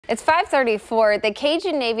It's 5:34. The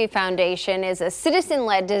Cajun Navy Foundation is a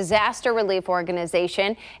citizen-led disaster relief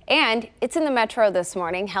organization, and it's in the metro this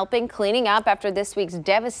morning, helping cleaning up after this week's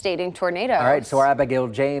devastating tornado. All right, so our Abigail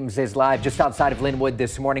James is live just outside of Linwood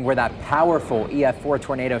this morning, where that powerful EF4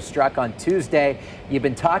 tornado struck on Tuesday. You've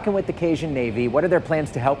been talking with the Cajun Navy. What are their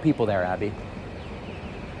plans to help people there, Abby?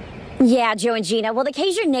 Yeah, Joe and Gina. Well, the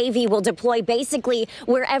Cajun Navy will deploy basically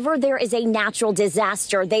wherever there is a natural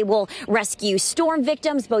disaster. They will rescue storm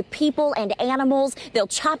victims, both people and animals. They'll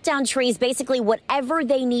chop down trees, basically whatever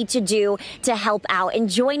they need to do to help out. And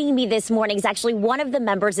joining me this morning is actually one of the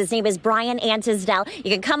members. His name is Brian Antisdale. You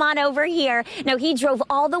can come on over here. Now, he drove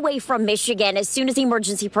all the way from Michigan as soon as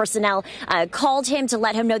emergency personnel called him to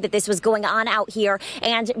let him know that this was going on out here.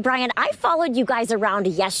 And Brian, I followed you guys around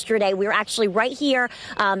yesterday. We were actually right here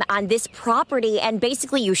on this property, and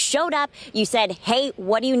basically you showed up, you said, hey,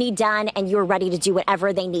 what do you need done? And you were ready to do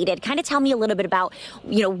whatever they needed. Kind of tell me a little bit about,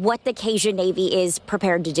 what the Cajun Navy is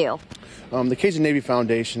prepared to do. The Cajun Navy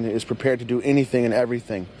Foundation is prepared to do anything and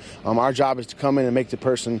everything. Our job is to come in and make the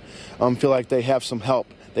person feel like they have some help,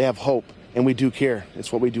 they have hope, and we do care.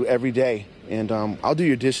 It's what we do every day. And I'll do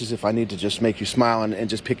your dishes if I need to just make you smile and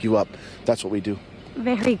just pick you up. That's what we do.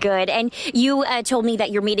 Very good. And you told me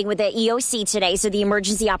that you're meeting with the EOC today, so the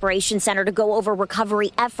Emergency Operations Center, to go over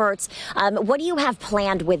recovery efforts. What do you have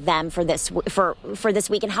planned with them for this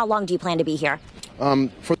week, and how long do you plan to be here?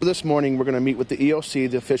 For this morning, we're going to meet with the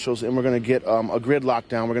EOC, the officials, and we're going to get a grid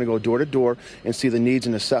lockdown. We're going to go door to door and see the needs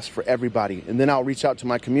and assess for everybody. And then I'll reach out to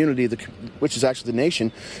my community, which is actually the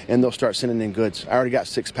nation, and they'll start sending in goods. I already got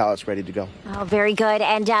 6 pallets ready to go. Oh, very good.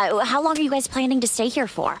 And how long are you guys planning to stay here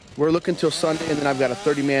for? We're looking till Sunday, and then I've got a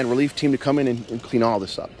 30-man relief team to come in and clean all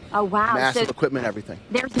this up. Oh, wow. Massive equipment, everything.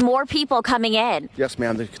 There's more people coming in. Yes,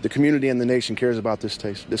 ma'am. The community and the nation cares about this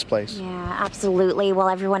place. Yeah, absolutely. Well,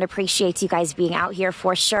 everyone appreciates you guys being out here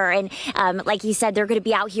for sure. And like you said, they're going to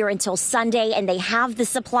be out here until Sunday, and they have the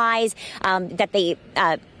supplies that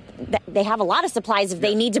they have a lot of supplies if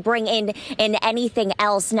they need to bring in anything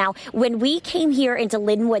else. Now, when we came here into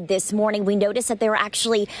Linwood this morning, we noticed that there were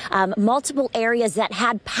actually multiple areas that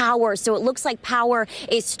had power. So it looks like power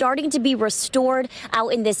is starting to be restored out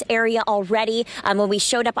in this area already. When we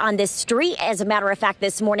showed up on this street, as a matter of fact,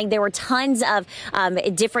 this morning, there were tons of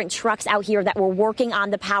different trucks out here that were working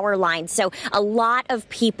on the power line. So a lot of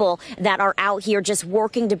people that are out here just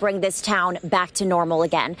working to bring this town back to normal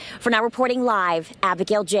again. For now, reporting live,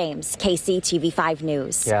 Abigail James, KCTV5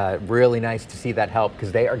 News. Yeah, really nice to see that help,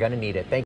 because they are going to need it. Thank you.